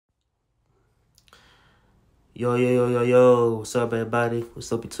Yo, what's up everybody?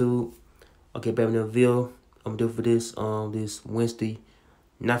 What's up YouTube? Okay, back in the video. I'm doing for this Wednesday.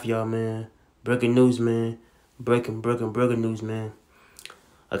 Not for y'all, man. Breaking news, man. Breaking news, man.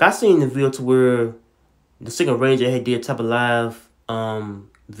 Like I seen the video to where the singer Ranger had did type of live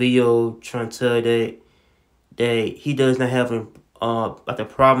video trying to tell that he does not have like the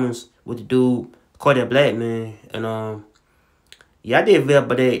problems with the dude Kodak Black, man. And yeah, I did video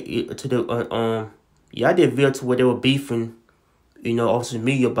about that to the yeah, I did video to where they were beefing, off social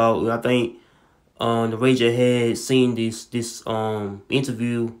media about. I think the Ranger had seen this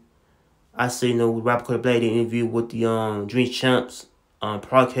interview. I seen with rapper Kodak Black, the interview with the Dream Champs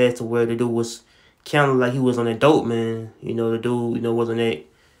podcast, to where the dude was kind of like he was on that dope, man. The dude wasn't that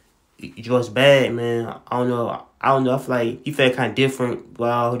just bad, man. I don't know. I feel like he felt kind of different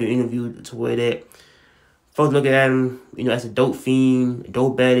while the interview, to where that folks looking at him, as a dope fiend,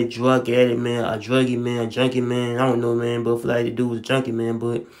 dope addict, drug addict, man, a druggie, man, a junkie, man. I don't know, man, but I feel like the dude was a junkie,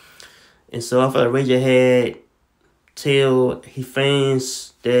 man. And so I feel like Ray J had tell his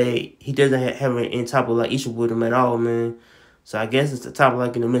fans that he doesn't have any type of like issue with him at all, man. So I guess it's the type of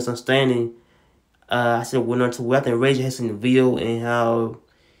like misunderstanding. I said went on to where I think Ray J has seen the video and how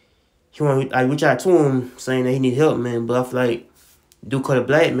I reach out to him saying that he need help, man. But I feel like dude Kodak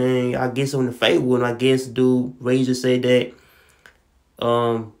Black, man, I guess on the fade with him. I guess dude Ray J said that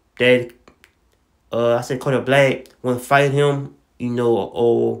I said Kodak Black want to fight him,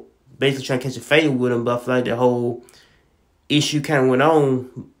 or basically trying to catch a fade with him. But I feel like the whole issue kind of went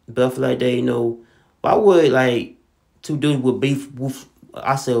on. But I feel like they, why would like two dudes would beef with,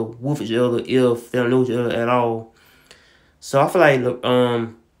 I said, with each other if they don't know each other at all. So I feel like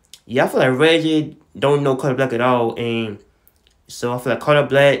yeah, I feel like Reggie don't know Kodak Black at all, and so I feel like Kodak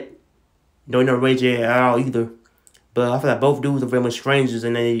Black don't know Ray J at all either. But I feel like both dudes are very much strangers,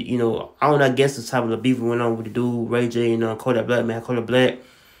 and they, I don't know, I guess the type of the beef went on with the dude Ray J and Kodak Black, man. Kodak Black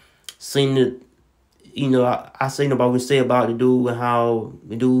seen it, I seen about what say about the dude and how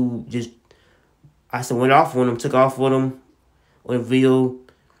the dude just, I said, went off on him, took off on him on the video.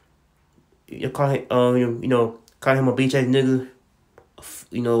 You call him, call him a bitch ass nigga,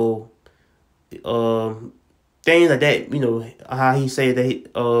 things like that, how he said that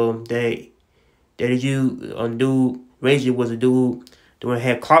dude Reggie was a dude that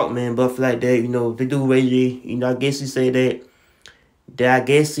had clout, man. But for like that, the dude Reggie, I guess he said that I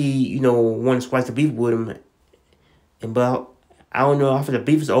guess he, wanted to squash the beef with him. But I don't know, after the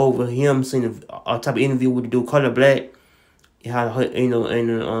beef is over, him seeing a type of interview with the dude Kodak Black, how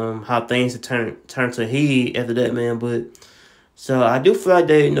and how things turn to heat after that, man. But so I do feel like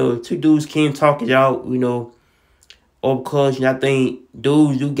that, two dudes can't talk it out, or because I think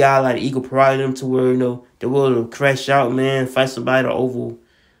dudes do got like ego pride in them to where they will crash out, man, fight somebody over,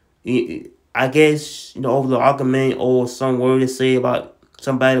 I guess, over the argument or some word to say about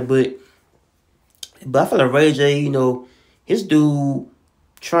somebody. But I feel like Ray J, his dude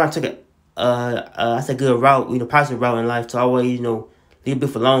trying to take I say good route, positive route in life to always, leave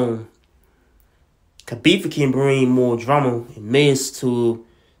beef alone. Cause beef can bring more drama and mess to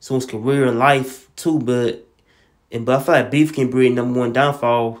someone's career and life too, but I feel like beef can bring #1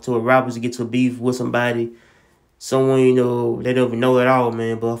 downfall to a rappers to get to a beef with somebody, someone, they don't even know at all,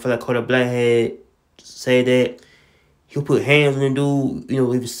 man. But I feel like Kodak Black had said that he'll put hands on the dude,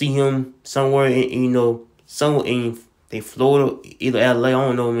 if you see him somewhere somewhere in Florida, either LA, I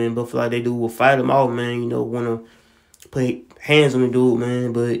don't know, man. But I feel like they do will fight him out, man, want to put hands on the dude,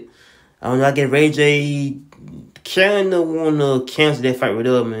 man. But I don't know, I get Ray J kind of want to cancel that fight with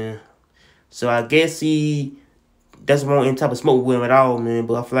him, man. So I guess he doesn't want any type of smoke with him at all, man.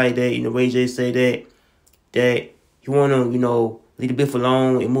 But I feel like that, Ray J say that he want to, leave the beef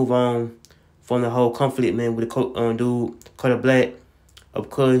alone and move on from the whole conflict, man, with the dude Kodak Black.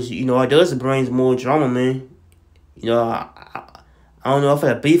 Because, it does bring more drama, man. I don't know, I feel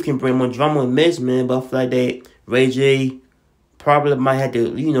like beef can bring more drama and mess, man. But I feel like that Ray J probably might have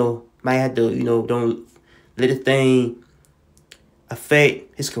to, don't let the thing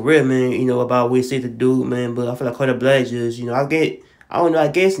affect his career, man, about what he said to do, man. But I feel like Kodak Black just, I don't know, I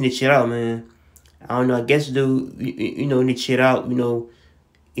guess he need to chill out, man. I don't know, I guess dude, need to chill out,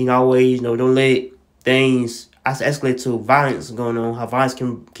 always, don't let things escalate to violence going on, how violence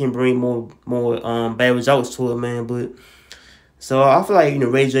can bring more bad results to it, man. But so I feel like,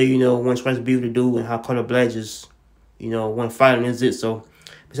 Ray J, wants to be able to do, and how Kodak Black just, want to fight, and that's it. So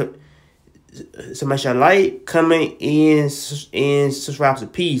make sure like, comment, and subscribe to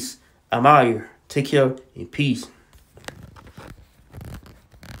peace. I'm out here. Take care and peace.